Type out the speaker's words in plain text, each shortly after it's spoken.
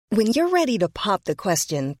When you're ready to pop the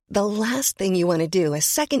question, the last thing you want to do is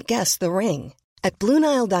second-guess the ring. At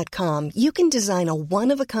BlueNile.com, you can design a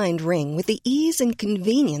one-of-a-kind ring with the ease and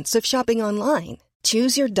convenience of shopping online.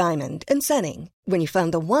 Choose your diamond and setting. When you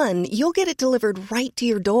find the one, you'll get it delivered right to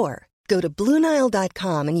your door. Go to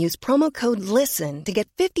BlueNile.com and use promo code LISTEN to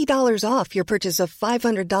get $50 off your purchase of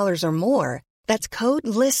 $500 or more. That's code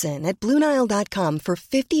LISTEN at BlueNile.com for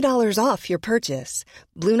 $50 off your purchase.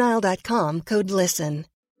 BlueNile.com, code LISTEN.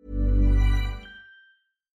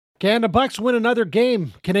 Can the Bucks win another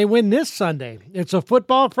game? Can they win this Sunday? It's a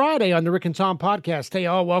Football Friday on the Rick and Tom podcast. Hey,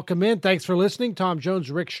 all, welcome in. Thanks for listening. Tom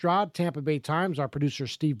Jones, Rick Stroud, Tampa Bay Times, our producer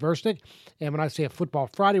Steve Versnick. And when I say a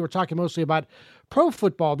Football Friday, we're talking mostly about pro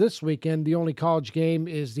football this weekend. The only college game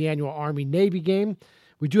is the annual Army-Navy game.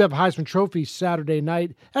 We do have Heisman Trophy Saturday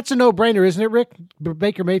night. That's a no-brainer, isn't it, Rick?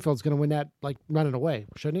 Baker Mayfield's going to win that, like, running away,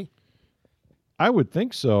 shouldn't he? I would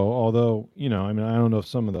think so, although, I don't know if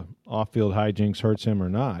some of the off-field hijinks hurts him or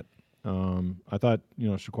not. I thought,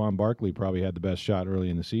 Saquon Barkley probably had the best shot early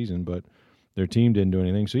in the season, but their team didn't do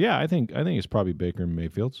anything. So, yeah, I think it's probably Baker and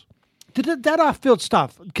Mayfield's. Did that off-field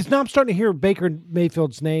stuff, because now I'm starting to hear Baker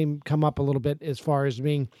Mayfield's name come up a little bit as far as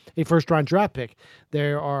being a first-round draft pick.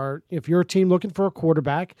 If you're a team looking for a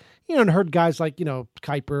quarterback, and heard guys like,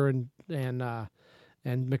 Kuiper and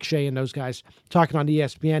McShay and those guys talking on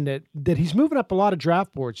ESPN that he's moving up a lot of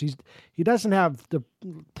draft boards. He doesn't have the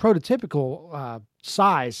prototypical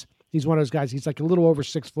size. He's one of those guys. He's like a little over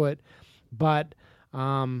 6 foot, but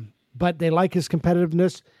they like his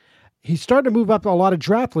competitiveness. He's starting to move up a lot of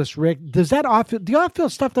draft lists, Rick. Does that the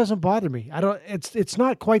off-field stuff doesn't bother me. It's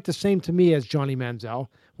not quite the same to me as Johnny Manziel,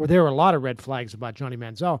 where there were a lot of red flags about Johnny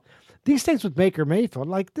Manziel. These things with Baker Mayfield,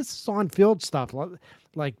 like this is on-field stuff,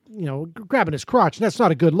 like grabbing his crotch. And that's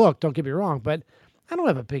not a good look. Don't get me wrong, but I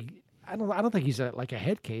don't think he's a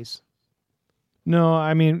head case. No,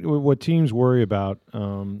 I mean what teams worry about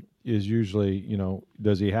is usually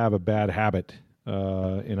does he have a bad habit,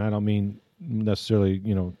 and I don't mean necessarily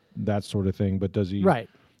that sort of thing, but does he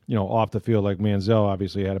off the field, like Manziel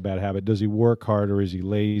obviously had a bad habit. Does he work hard or is he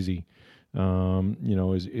lazy?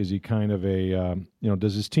 Is he kind of a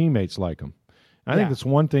does his teammates like him? I think that's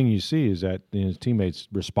one thing you see is that his teammates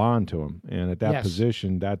respond to him, and at that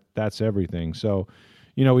position, that's everything. So,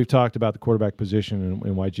 we've talked about the quarterback position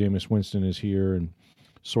and why Jameis Winston is here and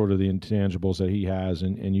sort of the intangibles that he has,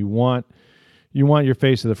 and you want your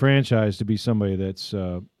face of the franchise to be somebody that's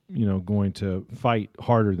going to fight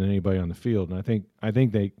harder than anybody on the field, and I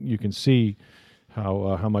think you can see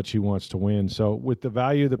how much he wants to win. So with the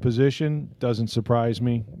value of the position, doesn't surprise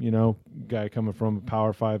me. Guy coming from a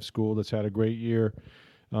Power 5 school that's had a great year,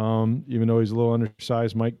 even though he's a little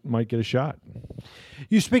undersized, might get a shot.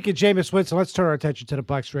 You speak of Jameis Winston. Let's turn our attention to the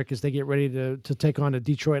Bucs, Rick, as they get ready to take on the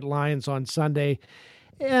Detroit Lions on Sunday.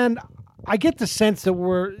 And I get the sense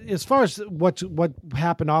that as far as what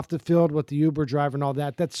happened off the field with the Uber driver and all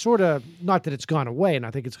that, that's sort of, not that it's gone away, and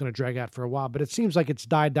I think it's going to drag out for a while, but it seems like it's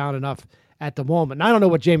died down enough at the moment. And I don't know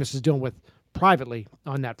what Jameis is doing with privately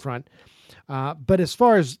on that front. But as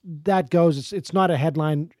far as that goes, it's not a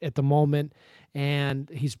headline at the moment. And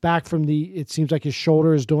he's back from it seems like his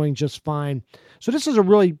shoulder is doing just fine. So this is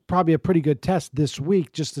probably a pretty good test this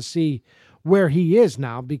week just to see where he is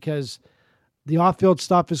now, because the off-field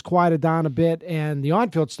stuff is quieted down a bit, and the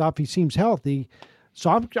on-field stuff, he seems healthy.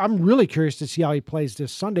 So I'm really curious to see how he plays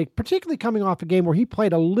this Sunday, particularly coming off a game where he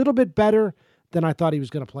played a little bit better than I thought he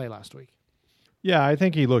was going to play last week. Yeah, I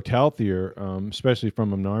think he looked healthier, especially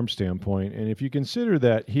from an arm standpoint. And if you consider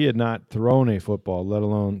that he had not thrown a football, let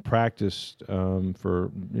alone practiced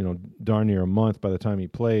for darn near a month by the time he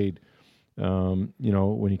played,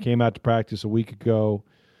 when he came out to practice a week ago,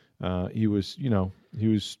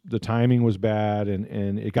 the timing was bad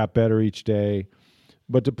and it got better each day.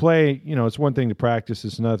 But to play, it's one thing to practice,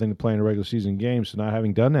 it's another thing to play in a regular season game. So not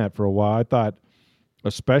having done that for a while, I thought,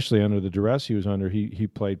 especially under the duress he was under, he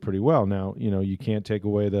played pretty well. Now, you can't take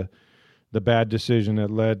away the bad decision that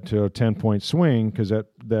led to a 10-point swing, because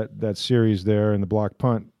that series there and the block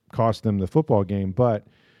punt cost them the football game. But,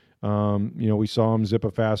 we saw him zip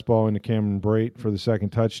a fastball into Cameron Brate for the second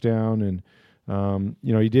touchdown. And,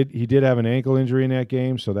 he did have an ankle injury in that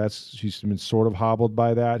game, so he's been sort of hobbled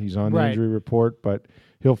by that. He's on the injury report, but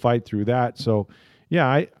he'll fight through that. So,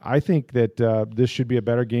 yeah, I think that this should be a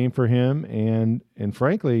better game for him, and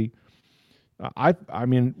frankly, I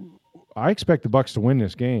expect the Bucs to win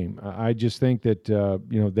this game. I just think that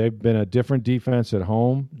they've been a different defense at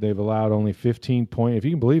home. They've allowed only 15 points. If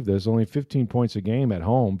you can believe this, only 15 points a game at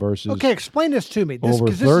home versus explain this to me. Over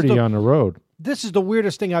 30 on the road. this is the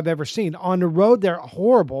weirdest thing I've ever seen. On the road, they're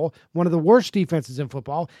horrible, one of the worst defenses in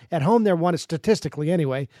football. At home, they're statistically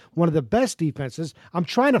anyway, one of the best defenses. I'm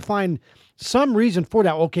trying to find some reason for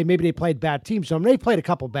that. Okay, maybe they played bad teams. So they played a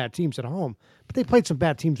couple bad teams at home, but they played some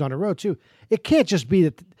bad teams on the road too. It can't just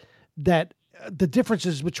be that the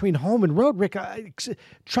differences between home and road. Rick,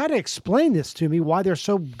 try to explain this to me, why they're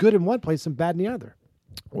so good in one place and bad in the other.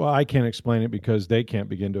 Well, I can't explain it because they can't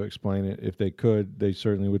begin to explain it. If they could, they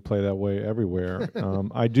certainly would play that way everywhere.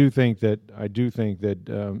 I do think that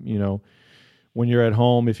when you're at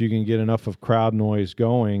home, if you can get enough of crowd noise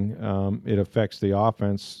going, it affects the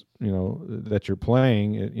offense, that you're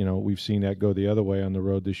playing. We've seen that go the other way on the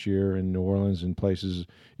road this year in New Orleans and places,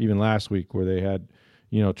 even last week, where they had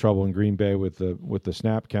trouble in Green Bay with the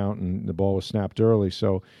snap count and the ball was snapped early.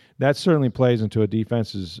 So that certainly plays into a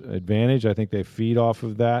defense's advantage. I think they feed off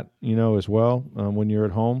of that, as well when you're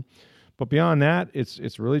at home. But beyond that,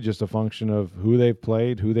 it's really just a function of who they've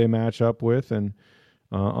played, who they match up with, and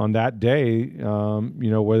on that day,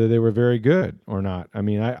 whether they were very good or not. I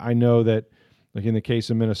mean, I know that, like in the case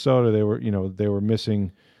of Minnesota, they were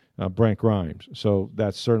missing Brent Grimes. So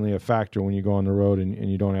that's certainly a factor when you go on the road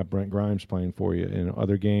and you don't have Brent Grimes playing for you. In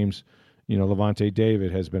other games, Levante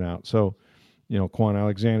David has been out. So, Quan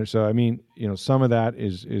Alexander. So, I mean, some of that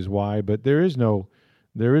is why, but there is no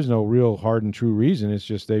real hard and true reason. It's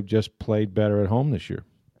just they've just played better at home this year.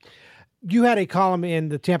 You had a column in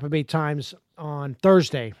the Tampa Bay Times on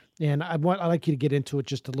Thursday, and I'd like you to get into it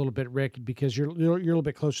just a little bit, Rick, because you're a little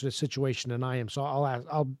bit closer to the situation than I am. So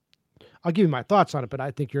I'll give you my thoughts on it, but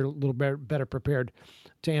I think you're a little better prepared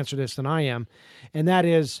to answer this than I am. And that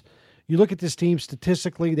is, you look at this team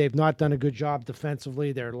statistically, they've not done a good job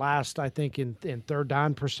defensively. They're last, I think, in third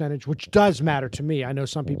down percentage, which does matter to me. I know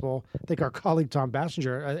some people, I think our colleague Tom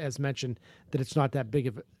Bassinger has mentioned that it's not that big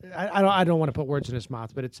of I don't want to put words in his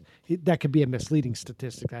mouth, but that could be a misleading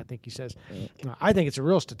statistic, I think he says. I think it's a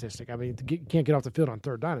real statistic. I mean, you can't get off the field on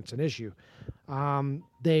third down. It's an issue.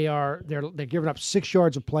 They're giving up 6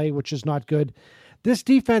 yards of play, which is not good. This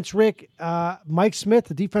defense, Rick, Mike Smith,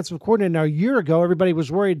 the defensive coordinator, now a year ago, everybody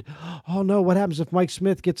was worried, oh no, what happens if Mike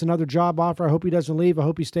Smith gets another job offer? I hope he doesn't leave. I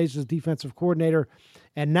hope he stays as defensive coordinator.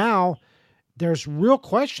 And now there's real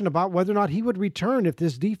question about whether or not he would return if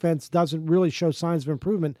this defense doesn't really show signs of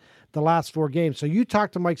improvement the last 4 games. So you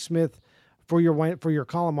talked to Mike Smith for your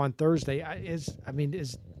column on Thursday.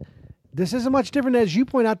 This isn't much different, as you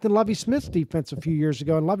point out, than Lovie Smith's defense a few years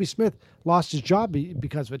ago, and Lovie Smith lost his job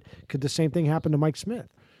because of it. Could the same thing happen to Mike Smith?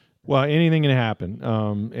 Well, anything can happen,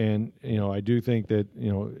 and I do think that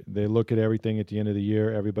they look at everything at the end of the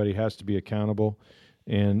year. Everybody has to be accountable,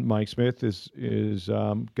 and Mike Smith is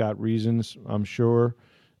got reasons, I'm sure,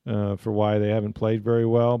 for why they haven't played very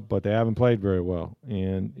well, but they haven't played very well,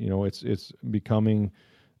 and it's becoming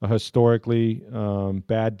a historically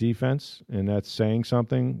bad defense, and that's saying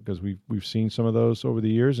something because we've seen some of those over the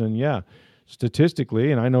years. And yeah,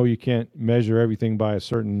 statistically, and I know you can't measure everything by a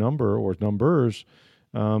certain number or numbers,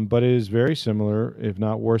 but it is very similar, if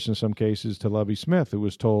not worse in some cases, to Lovie Smith, who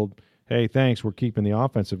was told, "Hey, thanks, we're keeping the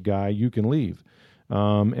offensive guy. You can leave."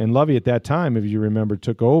 And Lovie at that time, if you remember,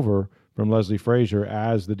 took over from Leslie Frazier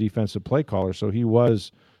as the defensive play caller, so he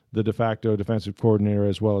was the de facto defensive coordinator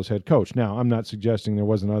as well as head coach. Now, I'm not suggesting there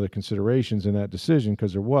wasn't other considerations in that decision,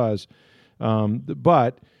 because there was,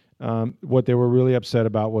 but what they were really upset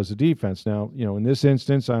about was the defense. Now, in this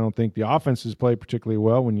instance, I don't think the offenses played particularly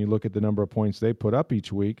well when you look at the number of points they put up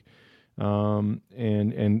each week, and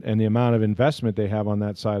the amount of investment they have on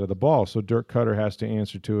that side of the ball. So Dirk Koetter has to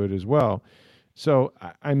answer to it as well. So,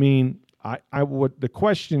 I mean, the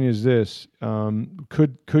question is this: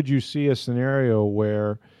 could you see a scenario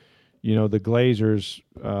where the Glazers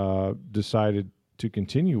decided to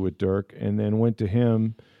continue with Dirk and then went to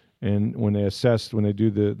him, and when they do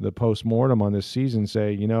the post-mortem on this season,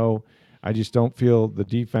 say, I just don't feel the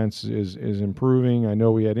defense is improving. I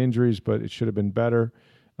know we had injuries, but it should have been better.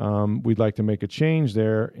 We'd like to make a change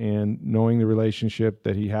there. And knowing the relationship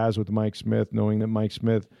that he has with Mike Smith, knowing that Mike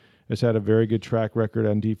Smith has had a very good track record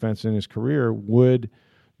on defense in his career, would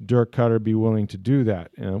Dirk Koetter be willing to do that?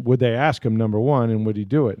 Would they ask him, number one, and would he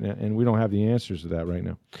do it? And we don't have the answers to that right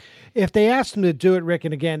now. If they asked him to do it, Rick,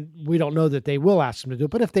 and again, we don't know that they will ask him to do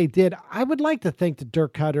it, but if they did, I would like to think that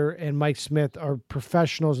Dirk Koetter and Mike Smith are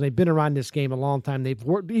professionals, and they've been around this game a long time. They've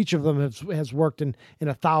worked, each of them has worked in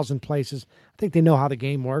 1,000 places. I think they know how the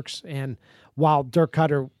game works. And while Dirk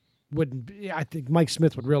Koetter I think Mike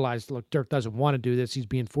Smith would realize, look, Dirk doesn't want to do this. He's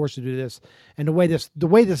being forced to do this. And the way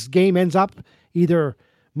this game ends up, either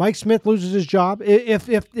Mike Smith loses his job. If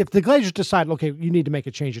the Glazers decide, okay, you need to make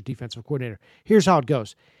a change at defensive coordinator, here's how it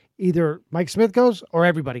goes. either Mike Smith goes or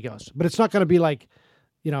everybody goes. But it's not going to be like,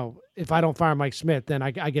 if I don't fire Mike Smith, then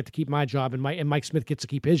I get to keep my job and Mike Smith gets to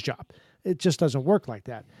keep his job. It just doesn't work like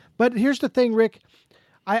that. But here's the thing, Rick.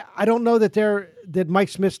 I don't know that Mike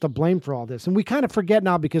Smith's to blame for all this. And we kind of forget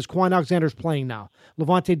now because Quan Alexander's playing now.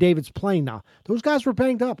 Levante David's playing now. Those guys were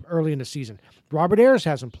banged up early in the season. Robert Ayers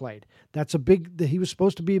hasn't played. He was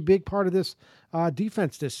supposed to be a big part of this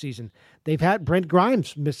defense this season. They've had Brent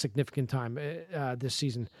Grimes miss significant time this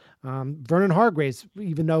season. Vernon Hargraves,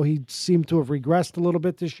 even though he seemed to have regressed a little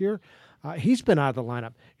bit this year, he's been out of the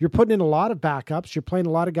lineup. You're putting in a lot of backups. You're playing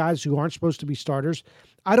a lot of guys who aren't supposed to be starters.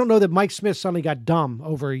 I don't know that Mike Smith suddenly got dumb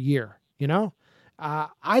over a year,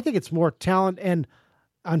 I think it's more talent, and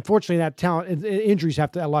unfortunately that talent and injuries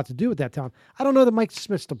have a lot to do with that talent. I don't know that Mike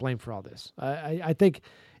Smith's to blame for all this. I think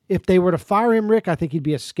if they were to fire him, Rick, I think he'd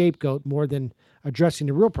be a scapegoat more than addressing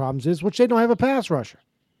the real problems which they don't have a pass rusher.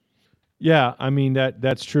 Yeah, I mean,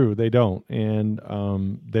 that's true. They don't. And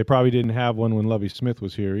they probably didn't have one when Lovie Smith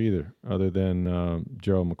was here either, other than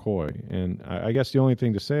Gerald McCoy. And I guess the only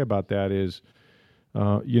thing to say about that is,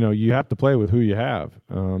 you have to play with who you have.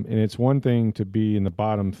 And it's one thing to be in the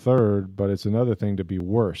bottom third, but it's another thing to be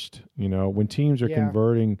worst. When teams are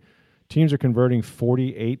converting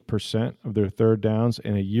 48% of their third downs,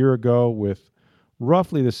 and a year ago with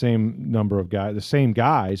roughly the same number of guys, the same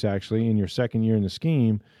guys actually in your second year in the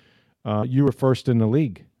scheme, you were first in the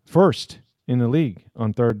league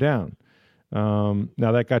on third down. Now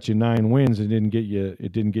that got you 9 wins. It didn't get you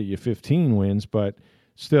 15 wins, but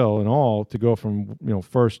still, in all, to go from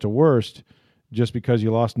first to worst, just because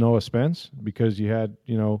you lost Noah Spence, because you had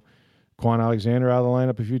Quan Alexander out of the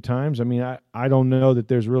lineup a few times. I mean, I don't know that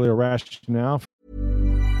there's really a rationale.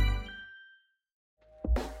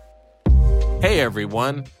 Hey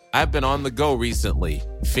everyone, I've been on the go recently.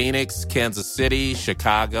 Phoenix, Kansas City,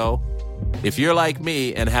 Chicago. If you're like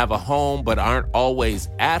me and have a home but aren't always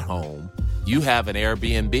at home, you have an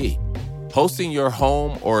Airbnb. Hosting your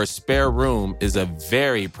home or a spare room is a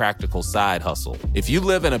very practical side hustle. If you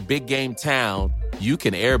live in a big game town, you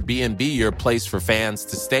can Airbnb your place for fans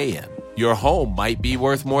to stay in. Your home might be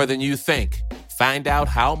worth more than you think. Find out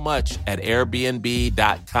how much at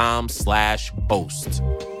airbnb.com/host.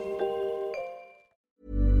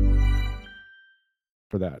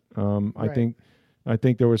 For that, Right. I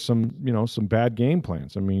think there was some bad game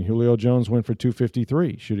plans. I mean, Julio Jones went for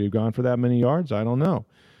 253. Should he have gone for that many yards? I don't know.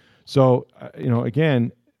 So,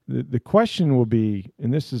 again, the question will be,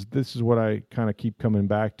 and this is what I kind of keep coming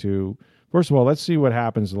back to. First of all, let's see what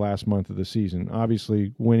happens the last month of the season.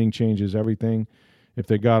 Obviously, winning changes everything. If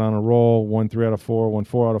they got on a roll, won 3 out of 4, won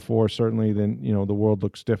 4 out of 4, certainly, then the world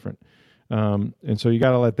looks different. And so you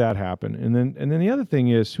got to let that happen. And then the other thing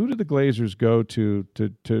is, who do the Glazers go to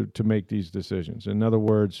make these decisions? In other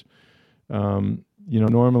words,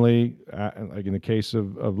 normally, like in the case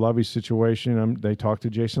of Lovey's situation, they talk to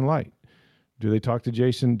Jason Light. Do they talk to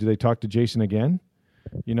Jason? Do they talk to Jason again?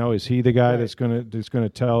 Is he the guy that's gonna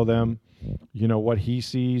tell them, what he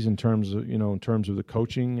sees in terms of the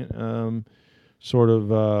coaching, sort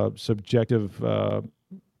of subjective,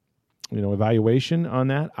 evaluation on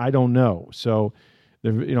that? I don't know. So,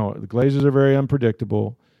 the Glazers are very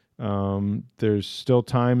unpredictable. There's still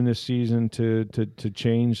time in this season to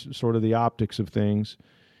change sort of the optics of things.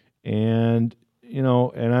 And,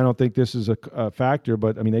 and I don't think this is a factor,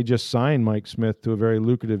 but I mean, they just signed Mike Smith to a very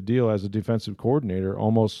lucrative deal as a defensive coordinator,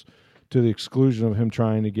 almost to the exclusion of him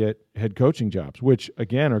trying to get head coaching jobs, which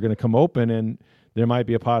again are going to come open. And there might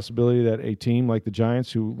be a possibility that a team like the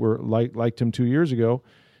Giants, who were liked him 2 years ago,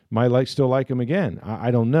 might still like him again.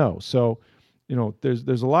 I don't know. So,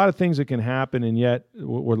 there's a lot of things that can happen, and yet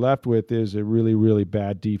what we're left with is a really, really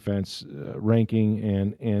bad defense ranking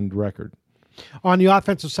and record. On the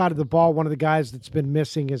offensive side of the ball, one of the guys that's been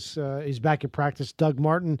missing is he's back at practice, Doug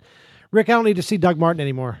Martin. Rick, I don't need to see Doug Martin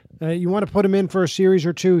anymore. You want to put him in for a series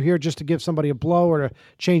or two here just to give somebody a blow or to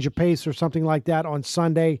change a pace or something like that on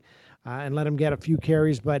Sunday and let him get a few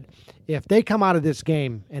carries. But if they come out of this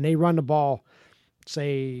game and they run the ball,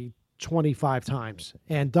 say 25 times,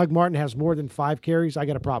 and Doug Martin has more than 5 carries, I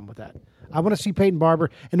got a problem with that. I want to see Peyton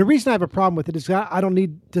Barber. And the reason I have a problem with it is I don't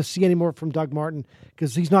need to see any more from Doug Martin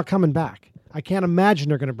because he's not coming back. I can't imagine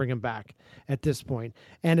they're going to bring him back at this point.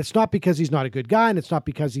 And it's not because he's not a good guy, and it's not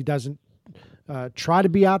because he doesn't try to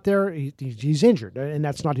be out there. He's injured, and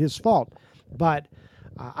that's not his fault. But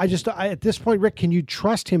at this point, Rick, can you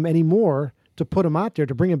trust him anymore to put him out there,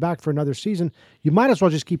 to bring him back for another season? You might as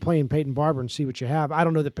well just keep playing Peyton Barber and see what you have. I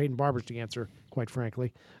don't know that Peyton Barber's the answer, quite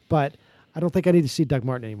frankly. But I don't think I need to see Doug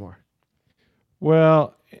Martin anymore.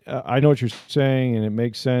 Well, I know what you're saying, and it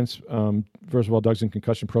makes sense. First of all, Doug's in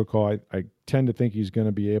concussion protocol. I tend to think he's going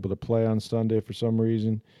to be able to play on Sunday for some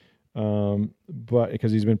reason, but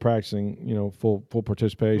because he's been practicing, full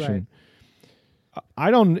participation. Right.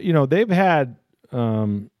 I don't, they've had,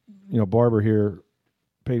 Barber here,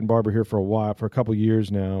 Peyton Barber here for a couple of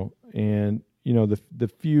years now, and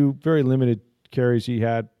the few very limited carries he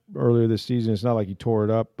had earlier this season, it's not like he tore it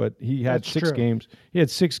up, but he had six games. He had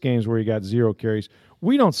 6 games where he got 0 carries.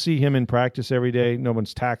 We don't see him in practice every day. No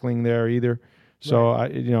one's tackling there either. So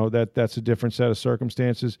right. That's a different set of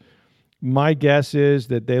circumstances. My guess is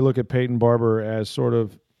that they look at Peyton Barber as sort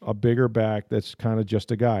of a bigger back that's kind of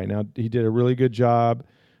just a guy. Now, he did a really good job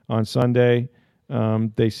on Sunday.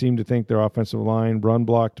 They seem to think their offensive line run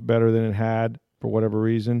blocked better than it had for whatever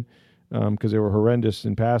reason, because they were horrendous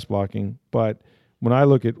in pass blocking. But when I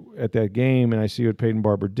look at that game and I see what Peyton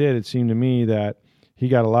Barber did, it seemed to me that he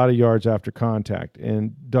got a lot of yards after contact.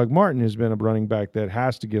 And Doug Martin has been a running back that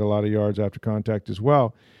has to get a lot of yards after contact as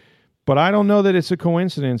well. But I don't know that it's a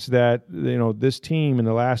coincidence that this team in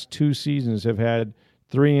the last 2 seasons have had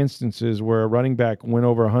 3 instances where a running back went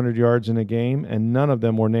over 100 yards in a game, and none of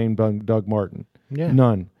them were named Doug Martin. Yeah.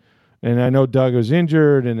 None. And I know Doug was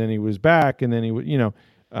injured, and then he was back, and then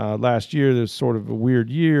last year there's sort of a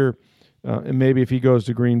weird year. And maybe if he goes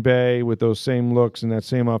to Green Bay with those same looks and that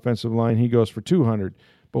same offensive line, he goes for 200.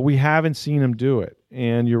 But we haven't seen him do it.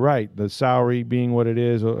 And you're right, the salary being what it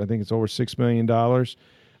is, I think it's over $6 million.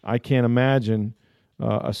 I can't imagine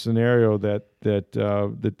a scenario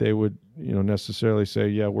that they would necessarily say,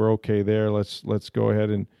 yeah, we're okay there. Let's go ahead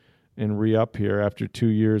and re-up here after 2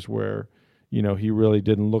 years where he really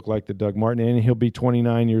didn't look like the Doug Martin, and he'll be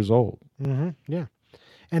 29 years old. Mm-hmm. Yeah.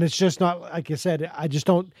 And it's just not, like I said,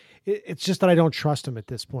 it's just that I don't trust him at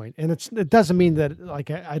this point. And it doesn't mean that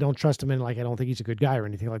I don't trust him and I don't think he's a good guy or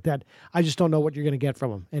anything like that. I just don't know what you're going to get from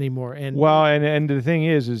him anymore. And the thing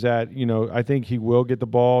is that, I think he will get the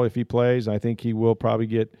ball if he plays. I think he will probably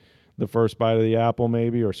get the first bite of the apple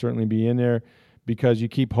maybe, or certainly be in there, because you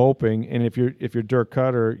keep hoping. And if you're Dirk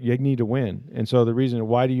Cutter, you need to win. And so the reason,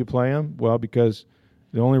 why do you play him? Well, because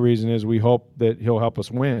the only reason is we hope that he'll help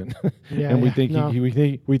us win, and we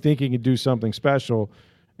think he can do something special,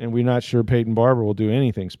 and we're not sure Peyton Barber will do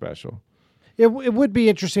anything special. It would be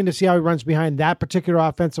interesting to see how he runs behind that particular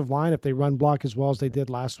offensive line. If they run block as well as they did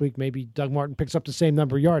last week, maybe Doug Martin picks up the same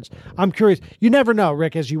number of yards. I'm curious. You never know,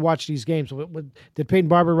 Rick, as you watch these games. Did Peyton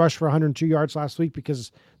Barber rush for 102 yards last week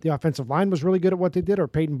because the offensive line was really good at what they did, or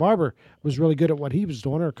Peyton Barber was really good at what he was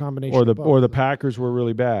doing, or a combination of both? Or the Packers were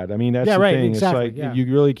really bad. I mean, that's the thing. Exactly, it's like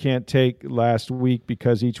you really can't take last week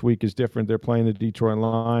because each week is different. They're playing the Detroit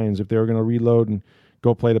Lions. If they were going to reload and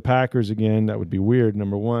go play the Packers again, that would be weird,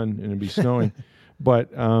 number one, and it'd be snowing. But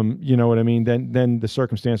you know what I mean? Then the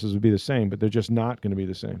circumstances would be the same, but they're just not going to be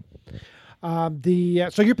the same.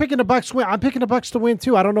 So you're picking the Bucs win. I'm picking the Bucs to win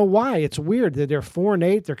too. I don't know why. It's weird that they're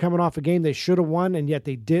 4-8. They're coming off a game they should have won, and yet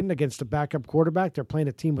they didn't against a backup quarterback. They're playing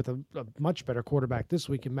a team with a much better quarterback this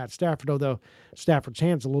week in Matt Stafford, although Stafford's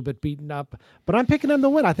hand's a little bit beaten up. But I'm picking them to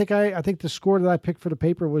win. I think the score that I picked for the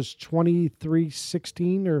paper was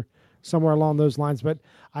 23-16 or somewhere along those lines. But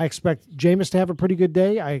I expect Jameis to have a pretty good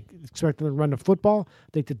day. I expect them to run the football. I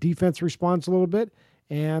think the defense responds a little bit,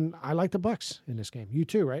 and I like the Bucs in this game. You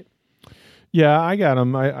too, right? Yeah, I got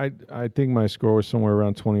them. I think my score was somewhere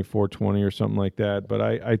around 24-20 or something like that. But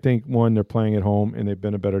I think, one, they're playing at home, and they've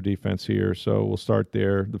been a better defense here. So we'll start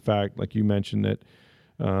there. The fact, like you mentioned, that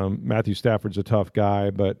Matthew Stafford's a tough guy,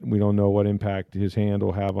 but we don't know what impact his hand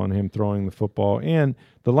will have on him throwing the football. And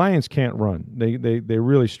the Lions can't run. They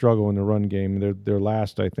really struggle in the run game. They're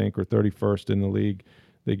last, I think, or 31st in the league.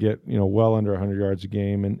 They get well under 100 yards a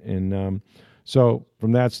game, and so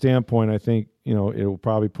from that standpoint, I think it will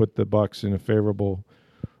probably put the Bucs in a favorable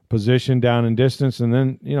position down in distance, and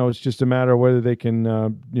then it's just a matter of whether they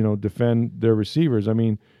can defend their receivers. I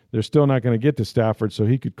mean, they're still not going to get to Stafford, so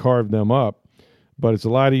he could carve them up. But it's a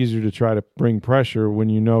lot easier to try to bring pressure when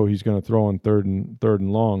he's going to throw on third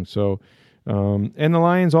and long. So, and the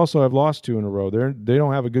Lions also have lost 2 in a row. They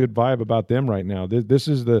don't have a good vibe about them right now. This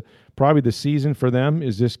is probably the season for them,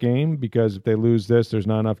 is this game, because if they lose this, there's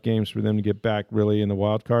not enough games for them to get back really in the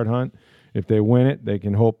wild card hunt. If they win it, they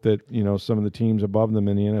can hope that some of the teams above them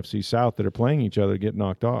in the NFC South that are playing each other get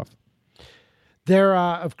knocked off.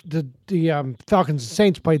 The Falcons and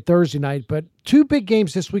Saints played Thursday night, but 2 big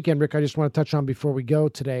games this weekend, Rick, I just want to touch on before we go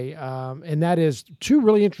today, and that is 2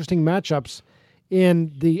 really interesting matchups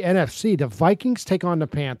in the NFC. The Vikings take on the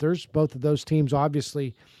Panthers, both of those teams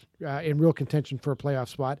obviously in real contention for a playoff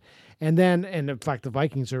spot. And in fact, the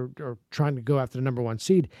Vikings are trying to go after the number 1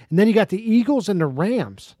 seed. And then you got the Eagles and the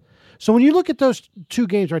Rams. So when you look at those two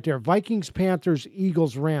games right there, Vikings, Panthers,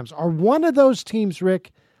 Eagles, Rams, are one of those teams, Rick,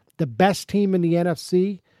 the best team in the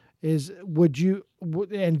NFC?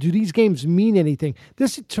 And do these games mean anything?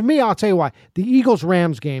 This, to me, I'll tell you why. The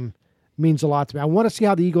Eagles-Rams game means a lot to me. I want to see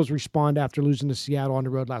how the Eagles respond after losing to Seattle on the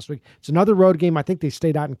road last week. It's another road game. I think they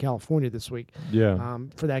stayed out in California this week.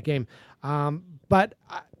 For that game. But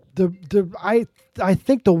I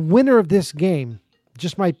think the winner of this game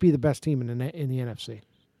just might be the best team in the NFC.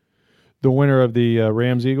 The winner of the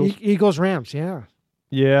Rams-Eagles? Eagles-Rams, yeah.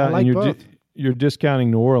 Yeah, I like both. You're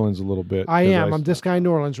discounting New Orleans a little bit. I am. I'm discounting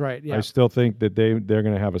New Orleans, right? Yeah. I still think that they're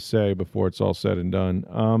going to have a say before it's all said and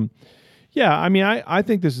done. Yeah, I mean, I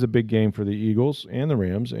think this is a big game for the Eagles and the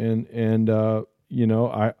Rams, and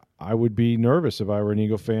I would be nervous if I were an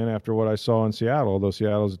Eagle fan after what I saw in Seattle. Although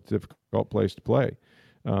Seattle's a difficult place to play,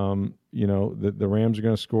 the Rams are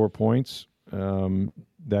going to score points.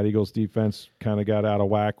 That Eagles defense kind of got out of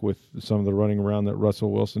whack with some of the running around that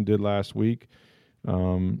Russell Wilson did last week.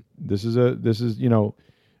 This is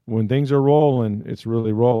when things are rolling, it's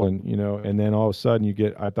really rolling, and then all of a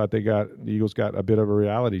sudden I thought the Eagles got a bit of a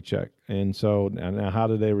reality check. And so now how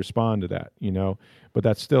do they respond to that, but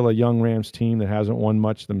that's still a young Rams team that hasn't won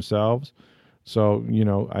much themselves. So,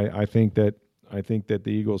 I think that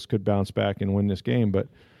the Eagles could bounce back and win this game, but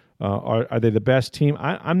are they the best team?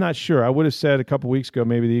 I'm not sure. I would have said a couple weeks ago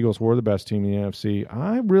maybe the Eagles were the best team in the NFC.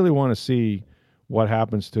 I really want to see what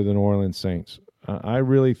happens to the New Orleans Saints. I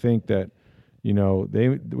really think that, they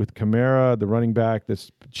with Kamara, the running back,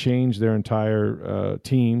 that's changed their entire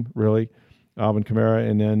team, really, Alvin Kamara,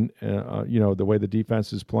 and then, the way the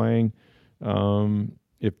defense is playing.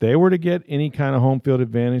 If they were to get any kind of home field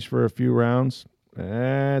advantage for a few rounds,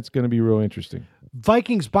 it's going to be real interesting.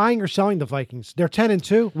 Vikings buying or selling the Vikings? They're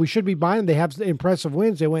 10-2. We should be buying. They have impressive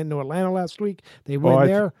wins. They went into Atlanta last week. They win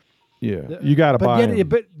there. You got to buy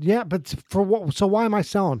them. But for what? So why am I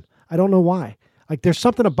selling? I don't know why. Like, there's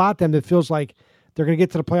something about them that feels like they're going to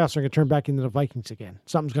get to the playoffs. They're going to turn back into the Vikings again.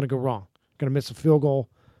 Something's going to go wrong. Going to miss a field goal.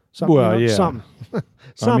 Something.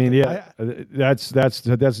 Something. I mean, that's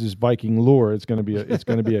just Viking lure. It's going to be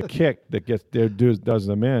a kick that does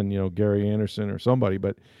them in. Gary Anderson or somebody.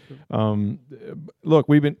 But look,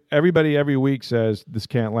 everybody every week says this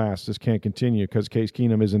can't last. This can't continue because Case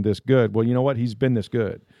Keenum isn't this good. Well, you know what? He's been this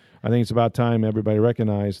good. I think it's about time everybody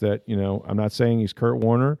recognized that. I'm not saying he's Kurt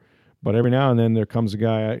Warner. But every now and then there comes a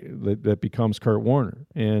guy that becomes Kurt Warner.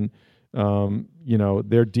 And,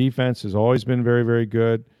 their defense has always been very, very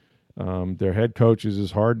good. Their head coach is as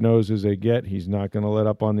hard-nosed as they get. He's not going to let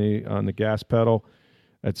up on the gas pedal.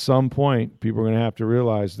 At some point, people are going to have to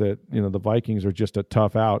realize that, the Vikings are just a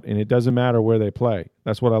tough out, and it doesn't matter where they play.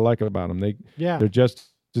 That's what I like about them. They're just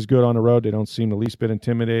as good on the road. They don't seem the least bit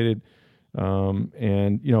intimidated.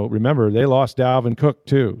 Remember, they lost Dalvin Cook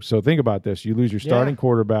too. So think about this. You lose your starting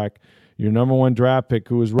quarterback, your number one draft pick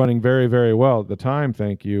who was running very, very well at the time,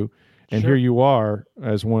 thank you. And Here you are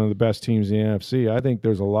as one of the best teams in the NFC. I think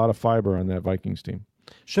there's a lot of fiber on that Vikings team.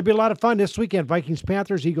 Should be a lot of fun this weekend. Vikings,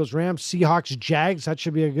 Panthers, Eagles, Rams, Seahawks, Jags. That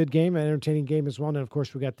should be a good game, an entertaining game as well. And, of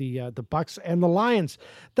course, we got the Bucks and the Lions.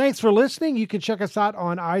 Thanks for listening. You can check us out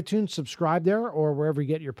on iTunes, subscribe there, or wherever you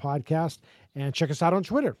get your podcast. And check us out on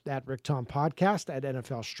Twitter, at Rick Tom Podcast, at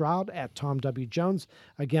NFL Stroud, at Tom W. Jones.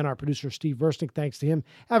 Again, our producer, Steve Versnick, thanks to him.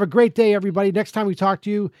 Have a great day, everybody. Next time we talk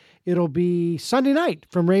to you, it'll be Sunday night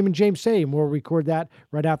from Raymond James Stadium. We'll record that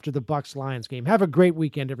right after the Bucks-Lions game. Have a great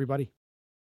weekend, everybody.